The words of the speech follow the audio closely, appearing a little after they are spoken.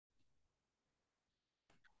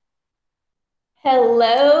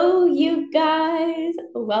Hello, you guys.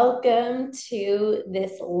 Welcome to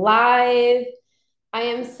this live. I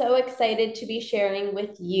am so excited to be sharing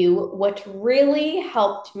with you what really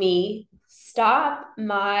helped me stop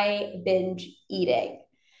my binge eating.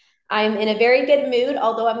 I'm in a very good mood,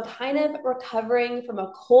 although I'm kind of recovering from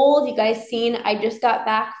a cold. You guys seen, I just got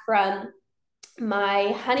back from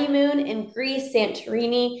my honeymoon in Greece,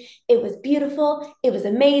 Santorini. It was beautiful. It was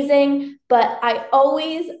amazing. But I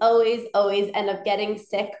always end up getting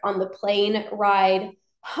sick on the plane ride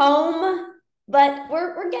home. But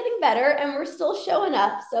we're getting better and we're still showing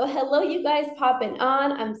up. So, hello, you guys popping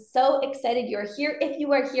on. I'm so excited you're here. If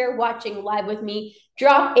you are here watching live with me,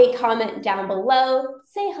 drop a comment down below.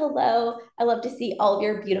 Say hello. I love to see all of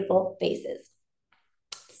your beautiful faces.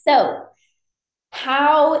 So,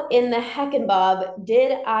 how in the heck and Bob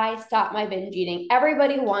did I stop my binge eating?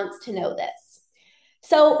 Everybody wants to know this.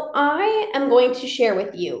 So, I am going to share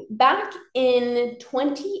with you back in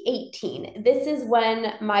 2018. This is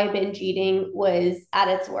when my binge eating was at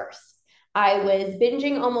its worst. I was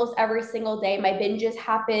binging almost every single day. My binges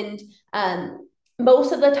happened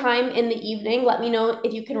most of the time in the evening. Let me know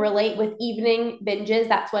if you can relate with evening binges.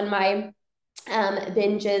 That's when my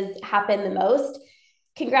binges happen the most.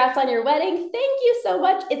 Congrats on your wedding. Thank you so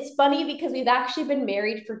much. It's funny because we've actually been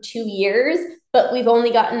married for 2 years, but we've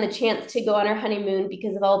only gotten the chance to go on our honeymoon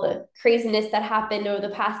because of all the craziness that happened over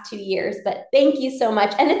the past 2 years. But thank you so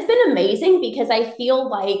much. And it's been amazing because I feel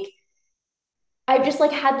like I've just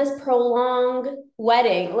like had this prolonged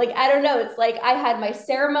wedding. Like, I don't know. It's like I had my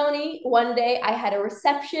ceremony one day, I had a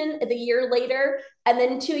reception the year later, and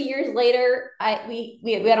then 2 years later, we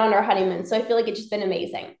went on our honeymoon. So I feel like it's just been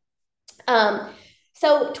amazing. Um,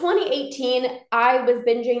 so 2018, I was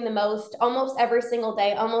binging the most almost every single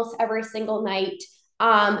day, almost every single night.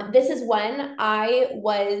 This is when I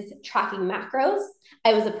was tracking macros.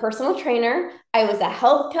 I was a personal trainer. I was a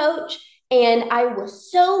health coach, and I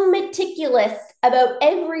was so meticulous about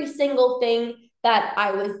every single thing that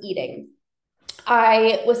I was eating.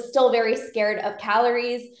 I was still very scared of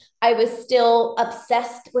calories. I was still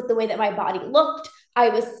obsessed with the way that my body looked. I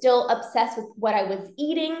was still obsessed with what I was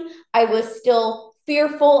eating. I was still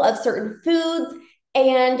fearful of certain foods.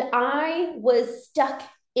 And I was stuck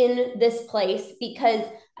in this place because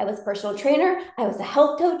I was a personal trainer. I was a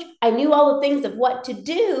health coach. I knew all the things of what to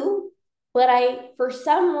do, but I, for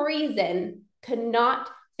some reason, could not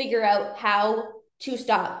figure out how to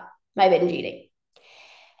stop my binge eating.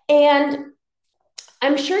 And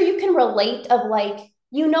I'm sure you can relate of like,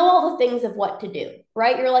 you know all the things of what to do,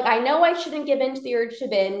 right? You're like, I know I shouldn't give in to the urge to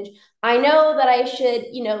binge. I know that I should,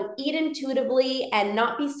 eat intuitively and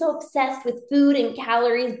not be so obsessed with food and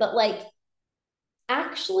calories, but like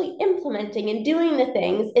actually implementing and doing the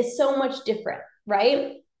things is so much different,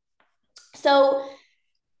 right? So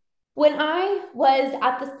when I was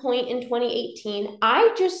at this point in 2018,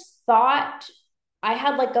 I just thought I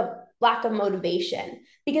had like a lack of motivation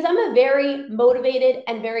because I'm a very motivated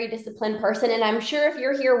and very disciplined person. And I'm sure if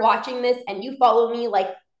you're here watching this and you follow me, like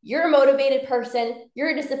you're a motivated person, you're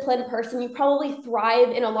a disciplined person, you probably thrive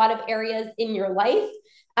in a lot of areas in your life.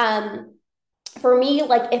 Um, for me,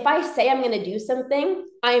 like if I say I'm going to do something,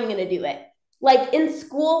 I'm going to do it. Like in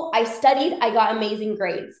school, I studied, I got amazing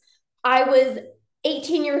grades. I was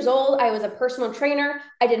 18 years old, I was a personal trainer,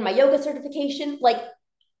 I did my yoga certification. Like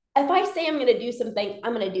if I say I'm going to do something,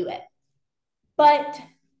 I'm going to do it. But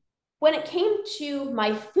when it came to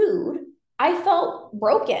my food, I felt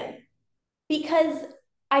broken because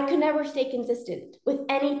I could never stay consistent with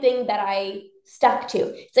anything that I stuck to.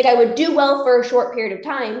 It's like I would do well for a short period of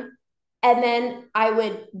time and then I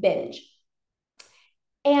would binge.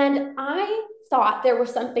 And I thought there was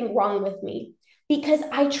something wrong with me because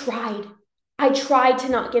I tried. I tried to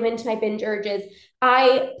not give in to my binge urges.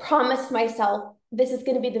 I promised myself this is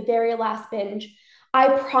going to be the very last binge. I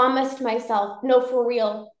promised myself, no, for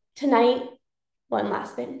real, tonight, one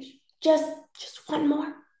last binge. Just just one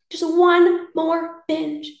more. Just one more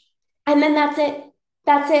binge. And then that's it.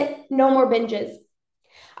 That's it. No more binges.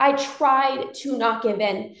 I tried to not give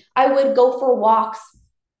in. I would go for walks.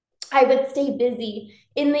 I would stay busy.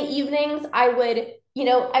 In the evenings, I would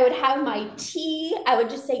have my tea. I would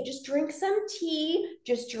just say, just drink some tea,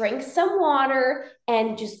 just drink some water,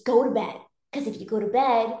 and just go to bed. Because if you go to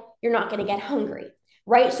bed, you're not going to get hungry,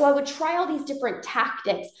 right? So I would try all these different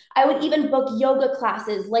tactics. I would even book yoga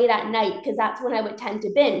classes late at night because that's when I would tend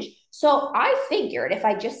to binge. So I figured if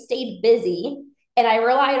I just stayed busy and I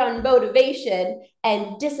relied on motivation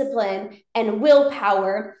and discipline and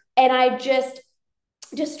willpower, and I just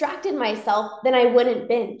distracted myself, then I wouldn't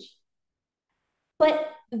binge. But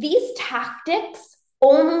these tactics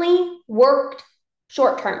only worked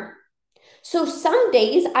short term. So some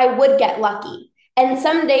days I would get lucky. And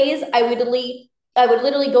some days I would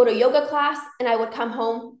literally go to yoga class and I would come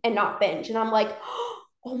home and not binge. And I'm like,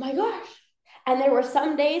 oh my gosh. And there were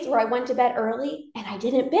some days where I went to bed early and I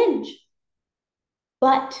didn't binge.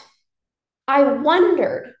 But I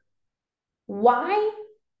wondered why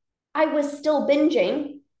I was still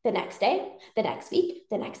binging the next day, the next week,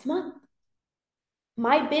 the next month.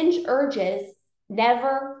 My binge urges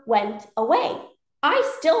never went away.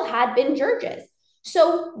 I still had binge urges.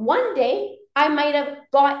 So one day I might have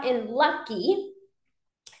gotten lucky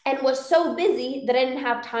and was so busy that I didn't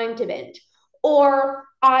have time to binge. Or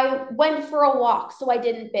I went for a walk, so I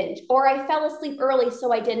didn't binge. Or I fell asleep early,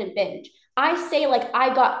 so I didn't binge. I say like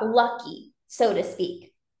I got lucky, so to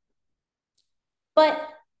speak. But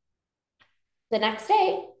the next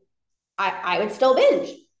day, I would still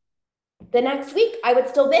binge. The next week, I would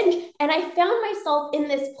still binge. And I found myself in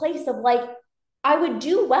this place of like, I would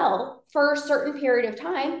do well for a certain period of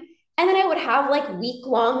time. And then I would have like week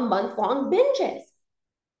long, month long binges.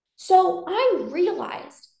 So I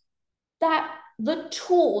realized that the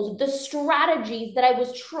tools, the strategies that I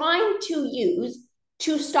was trying to use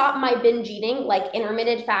to stop my binge eating, like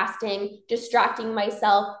intermittent fasting, distracting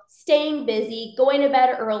myself, staying busy, going to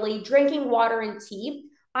bed early, drinking water and tea,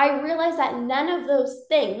 I realized that none of those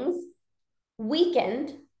things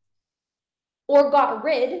weakened or got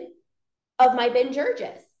rid of my binge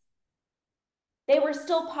urges. They were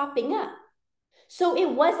still popping up. So it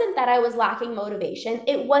wasn't that I was lacking motivation.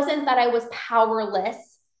 It wasn't that I was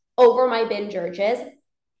powerless over my binge urges.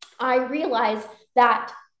 I realized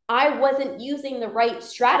that I wasn't using the right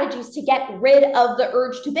strategies to get rid of the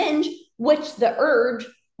urge to binge, which the urge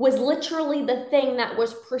was literally the thing that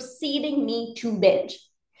was preceding me to binge.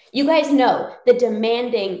 You guys know the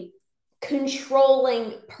demanding,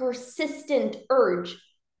 controlling, persistent urge.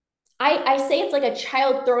 I say it's like a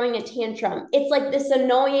child throwing a tantrum. It's like this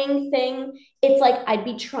annoying thing. It's like I'd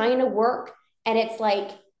be trying to work and it's like,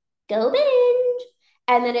 go binge.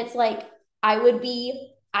 And then it's like I would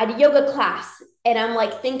be at a yoga class and I'm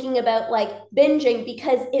like thinking about like binging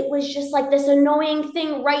because it was just like this annoying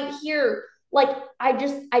thing right here. Like I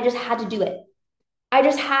just had to do it. I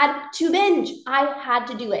just had to binge. I had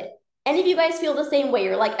to do it. And if you guys feel the same way,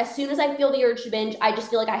 you're like, as soon as I feel the urge to binge, I just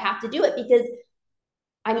feel like I have to do it because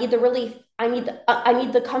I need the relief. I need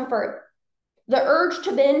the comfort. The urge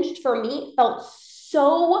to binge for me felt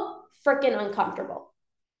so freaking uncomfortable.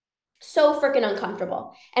 So freaking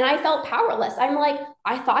uncomfortable. And I felt powerless. I'm like,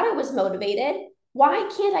 I thought I was motivated. Why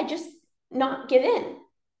can't I just not give in?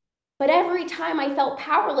 But every time I felt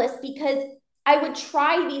powerless because I would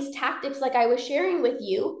try these tactics like I was sharing with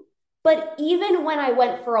you. But even when I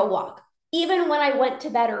went for a walk, even when I went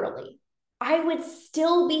to bed early, I would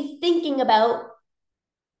still be thinking about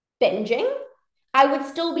binging. I would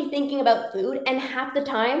still be thinking about food, and half the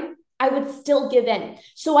time I would still give in.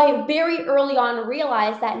 So I very early on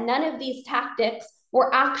realized that none of these tactics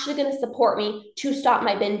were actually going to support me to stop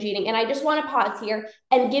my binge eating. And I just want to pause here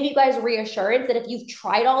and give you guys reassurance that if you've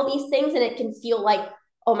tried all these things and it can feel like,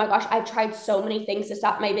 oh my gosh, I've tried so many things to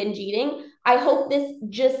stop my binge eating, I hope this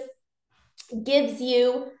just gives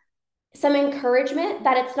you some encouragement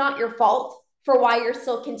that it's not your fault for why you're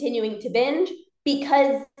still continuing to binge,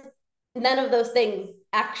 because none of those things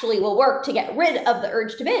actually will work to get rid of the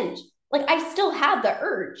urge to binge. Like I still had the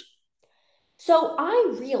urge. So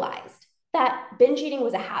I realized that binge eating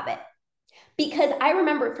was a habit because I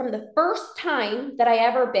remember from the first time that I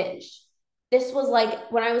ever binged. This was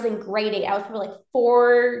like when I was in grade 8. I was probably like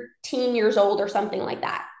 14 years old or something like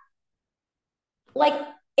that. Like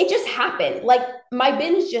it just happened. Like my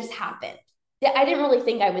binge just happened. I didn't really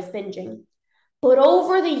think I was binging. But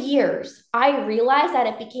over the years, I realized that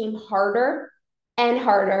it became harder and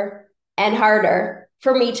harder and harder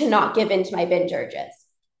for me to not give in to my binge urges.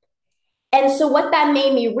 And so, what that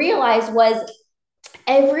made me realize was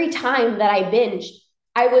every time that I binged,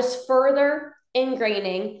 I was further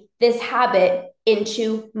ingraining this habit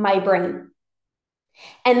into my brain.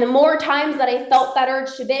 And the more times that I felt that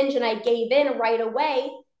urge to binge and I gave in right away,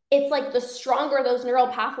 it's like the stronger those neural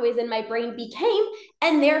pathways in my brain became.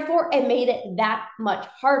 And therefore, it made it that much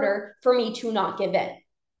harder for me to not give in.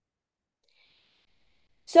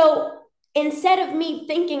 So instead of me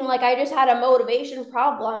thinking like I just had a motivation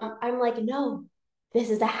problem, I'm like, no, this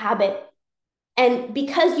is a habit. And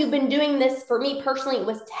because you've been doing this, for me personally, it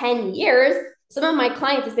was 10 years. Some of my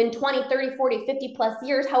clients, it's been 20, 30, 40, 50 plus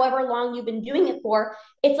years, however long you've been doing it for.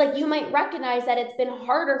 It's like you might recognize that it's been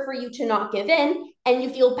harder for you to not give in and you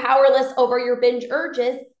feel powerless over your binge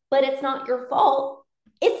urges, but it's not your fault.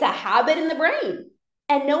 It's a habit in the brain.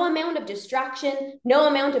 And no amount of distraction, no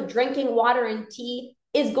amount of drinking water and tea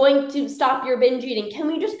is going to stop your binge eating. Can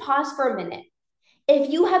we just pause for a minute? If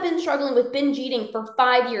you have been struggling with binge eating for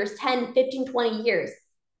 5 years, 10, 15, 20 years,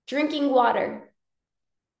 drinking water,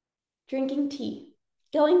 drinking tea,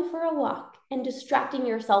 going for a walk, and distracting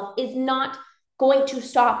yourself is not going to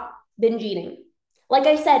stop binge eating. Like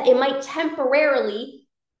I said, it might temporarily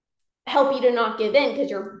help you to not give in because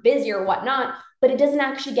you're busy or whatnot, but it doesn't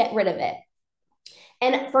actually get rid of it.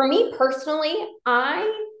 And for me personally,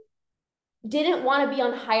 I didn't want to be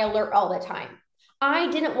on high alert all the time.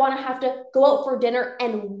 I didn't want to have to go out for dinner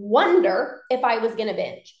and wonder if I was going to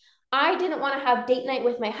binge. I didn't want to have date night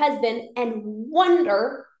with my husband and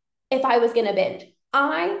wonder if I was going to binge.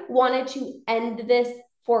 I wanted to end this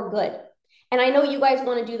for good. And I know you guys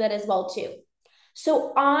want to do that as well too.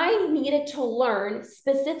 So I needed to learn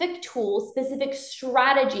specific tools, specific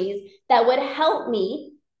strategies that would help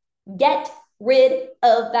me get rid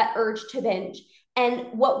of that urge to binge. And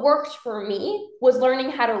what worked for me was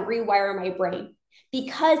learning how to rewire my brain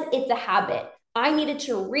because it's a habit. I needed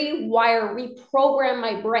to rewire, reprogram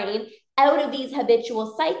my brain out of these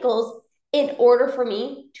habitual cycles in order for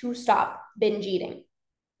me to stop binge eating.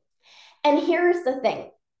 And here's the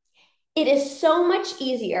thing, it is so much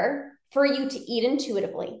easier for you to eat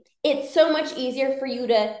intuitively. It's so much easier for you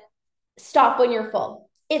to stop when you're full.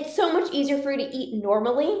 It's so much easier for you to eat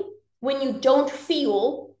normally when you don't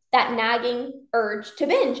feel that nagging urge to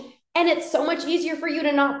binge. And it's so much easier for you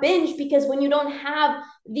to not binge because when you don't have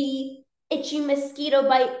the itchy mosquito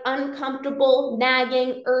bite, uncomfortable,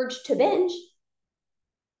 nagging urge to binge,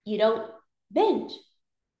 you don't binge.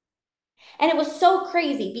 And it was so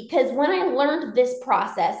crazy because when I learned this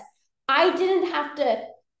process, I didn't have to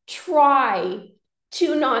try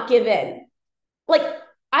to not give in. Like,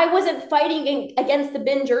 I wasn't fighting against the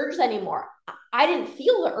binge urge anymore. I didn't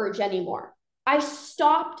feel the urge anymore. I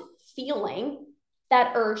stopped feeling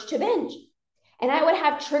that urge to binge. And I would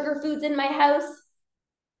have trigger foods in my house.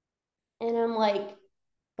 And I'm like,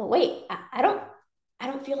 but wait, I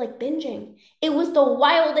don't feel like binging. It was the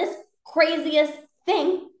wildest, craziest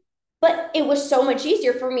thing, but it was so much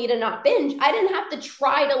easier for me to not binge. I didn't have to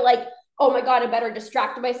try to like, oh my God, I better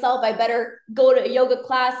distract myself. I better go to a yoga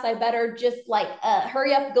class. I better just like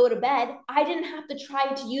hurry up, go to bed. I didn't have to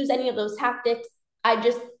try to use any of those tactics. I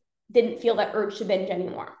just didn't feel that urge to binge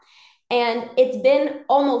anymore. And it's been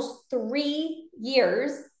almost 3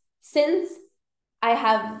 years since I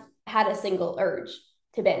have had a single urge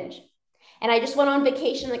to binge. And I just went on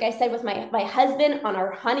vacation, like I said, with my husband on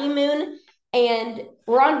our honeymoon. And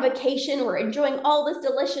we're on vacation. We're enjoying all this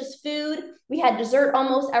delicious food. We had dessert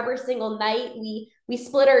almost every single night. We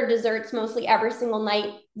split our desserts mostly every single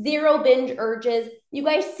night. Zero binge urges. You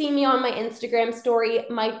guys see me on my Instagram story.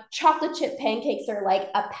 My chocolate chip pancakes are like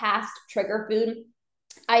a past trigger food.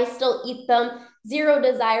 I still eat them. Zero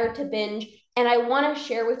desire to binge. And I want to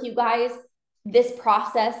share with you guys this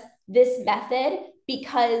process, this method,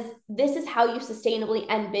 because this is how you sustainably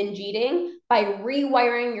end binge eating by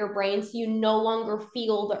rewiring your brain so you no longer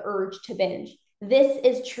feel the urge to binge. This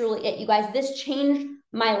is truly it, you guys. This changed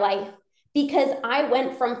my life because I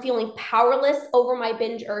went from feeling powerless over my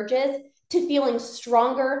binge urges to feeling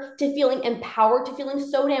stronger, to feeling empowered, to feeling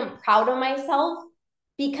so damn proud of myself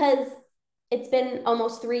because it's been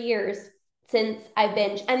almost 3 years since I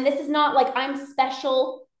binged. And this is not like I'm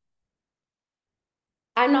special.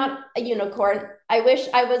 I'm not a unicorn. I wish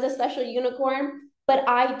I was a special unicorn, but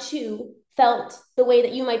I too felt the way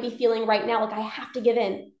that you might be feeling right now. Like I have to give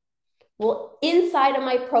in. Well, inside of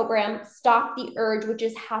my program, Stop the Urge, which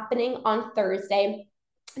is happening on Thursday,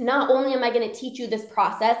 not only am I going to teach you this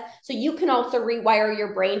process so you can also rewire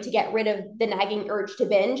your brain to get rid of the nagging urge to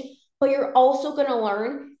binge, but you're also going to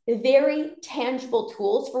learn very tangible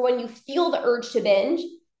tools for when you feel the urge to binge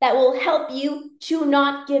that will help you to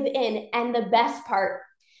not give in. And the best part,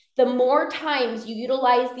 the more times you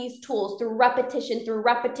utilize these tools through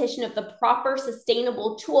repetition of the proper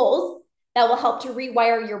sustainable tools that will help to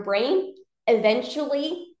rewire your brain,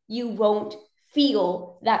 eventually you won't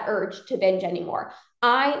feel that urge to binge anymore.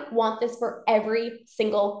 I want this for every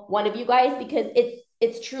single one of you guys because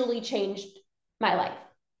it's truly changed my life.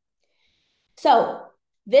 So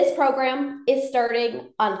this program is starting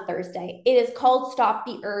on Thursday. It is called Stop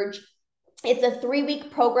the Urge. It's a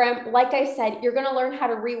 3-week program. Like I said, you're going to learn how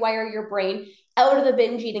to rewire your brain out of the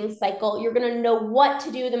binge eating cycle. You're going to know what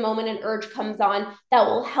to do the moment an urge comes on that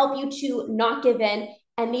will help you to not give in.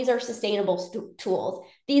 And these are sustainable tools.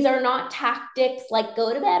 These are not tactics like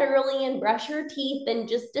go to bed early and brush your teeth and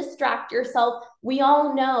just distract yourself. We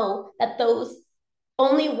all know that those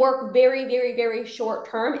only work very, very, very short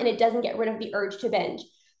term and it doesn't get rid of the urge to binge.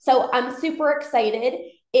 So I'm super excited.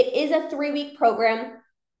 It is a 3-week program.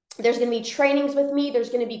 There's going to be trainings with me. There's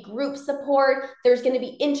going to be group support. There's going to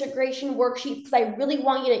be integration worksheets because I really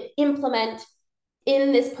want you to implement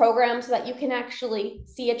in this program so that you can actually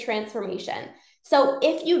see a transformation. So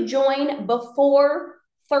if you join before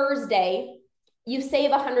Thursday, you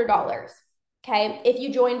save $100. Okay. If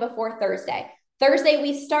you join before Thursday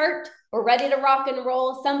we start. We're ready to rock and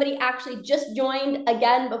roll. Somebody actually just joined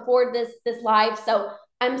again before this live. So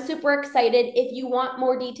I'm super excited. If you want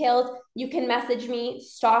more details, you can message me,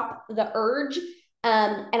 Stop the Urge,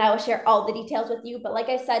 and I will share all the details with you. But like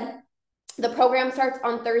I said, the program starts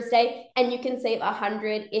on Thursday, and you can save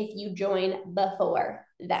 $100 if you join before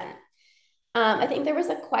then. I think there was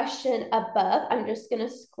a question above. I'm just going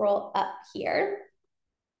to scroll up here.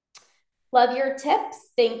 Love your tips.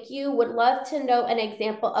 Thank you. Would love to know an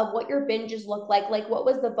example of what your binges look like. Like, what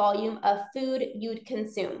was the volume of food you'd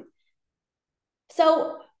consume?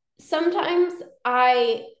 So sometimes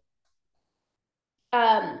I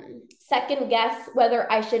second guess whether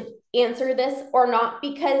I should answer this or not,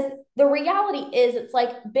 because the reality is it's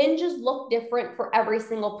like binges look different for every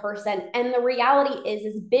single person. And the reality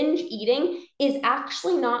is binge eating is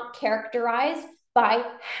actually not characterized by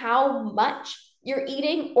how much you're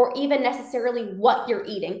eating or even necessarily what you're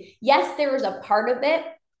eating. Yes, there is a part of it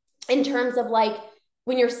in terms of like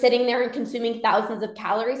when you're sitting there and consuming thousands of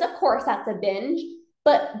calories, of course, that's a binge.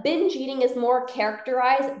 But binge eating is more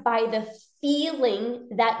characterized by the feeling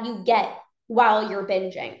that you get while you're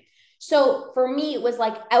binging. So for me, it was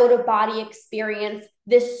like out of body experience,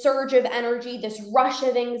 this surge of energy, this rush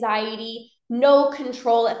of anxiety, no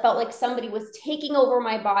control. It felt like somebody was taking over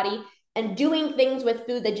my body and doing things with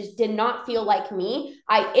food that just did not feel like me.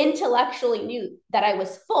 I intellectually knew that I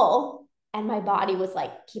was full, and my body was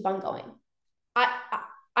like, keep on going.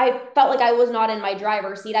 I felt like I was not in my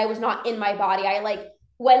driver's seat. I was not in my body. I like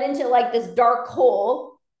went into like this dark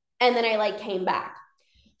hole, and then I like came back.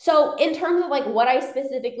 So in terms of like what I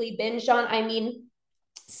specifically binged on, I mean,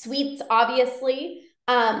 sweets, obviously.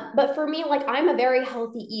 But for me, like I'm a very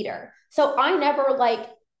healthy eater. So I never like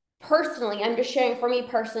personally, I'm just sharing for me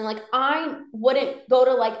personally, like I wouldn't go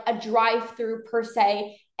to like a drive-through per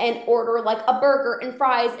se and order like a burger and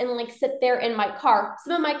fries and like sit there in my car.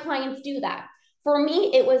 Some of my clients do that. For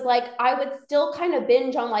me, it was like I would still kind of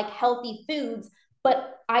binge on like healthy foods,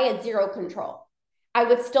 but I had zero control. I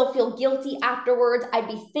would still feel guilty afterwards. I'd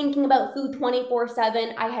be thinking about food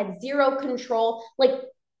 24/7. I had zero control. Like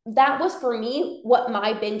that was for me what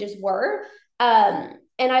my binges were.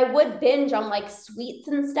 And I would binge on like sweets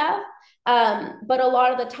and stuff. But a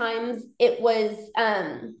lot of the times it was,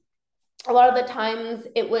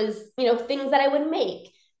 things that I would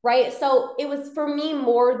make, right? So it was for me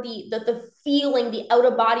more the feeling, the out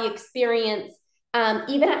of body experience,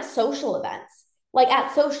 even at social events. Like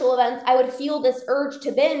at social events, I would feel this urge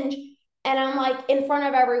to binge, and I'm like in front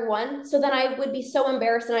of everyone. So then I would be so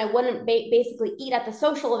embarrassed, and I wouldn't basically eat at the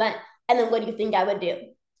social event. And then what do you think I would do?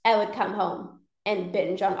 I would come home and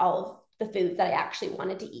binge on all of the foods that I actually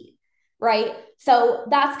wanted to eat, right? So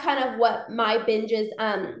that's kind of what my binges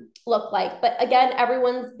look like. But again,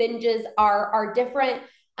 everyone's binges are different.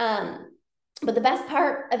 But the best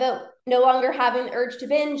part about no longer having the urge to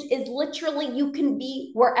binge is literally you can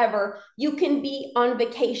be wherever. You can be on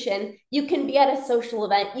vacation. You can be at a social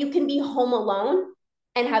event. You can be home alone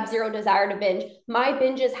and have zero desire to binge. My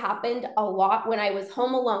binges happened a lot when I was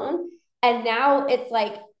home alone. And now it's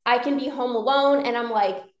like I can be home alone and I'm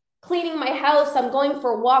like cleaning my house. I'm going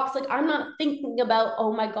for walks. Like I'm not thinking about,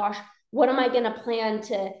 oh my gosh, what am I going to plan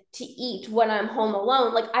to eat when I'm home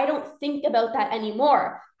alone? Like I don't think about that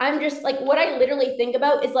anymore. I'm just like, what I literally think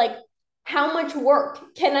about is like, how much work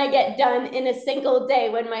can I get done in a single day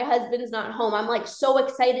when my husband's not home? I'm like so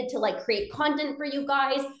excited to like create content for you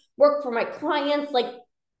guys, work for my clients. Like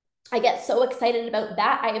I get so excited about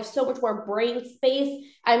that. I have so much more brain space.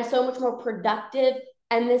 I'm so much more productive.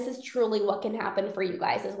 And this is truly what can happen for you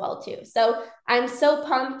guys as well too. So I'm so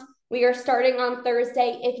pumped. We are starting on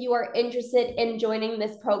Thursday. If you are interested in joining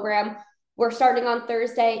this program, we're starting on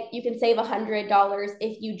Thursday. You can save $100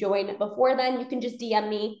 if you join before then. You can just DM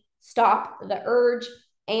me, Stop the Urge,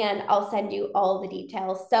 and I'll send you all the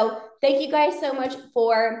details. So thank you guys so much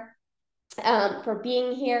for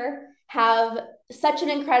being here. Have such an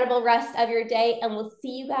incredible rest of your day, and we'll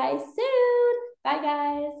see you guys soon. Bye,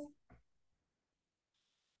 guys.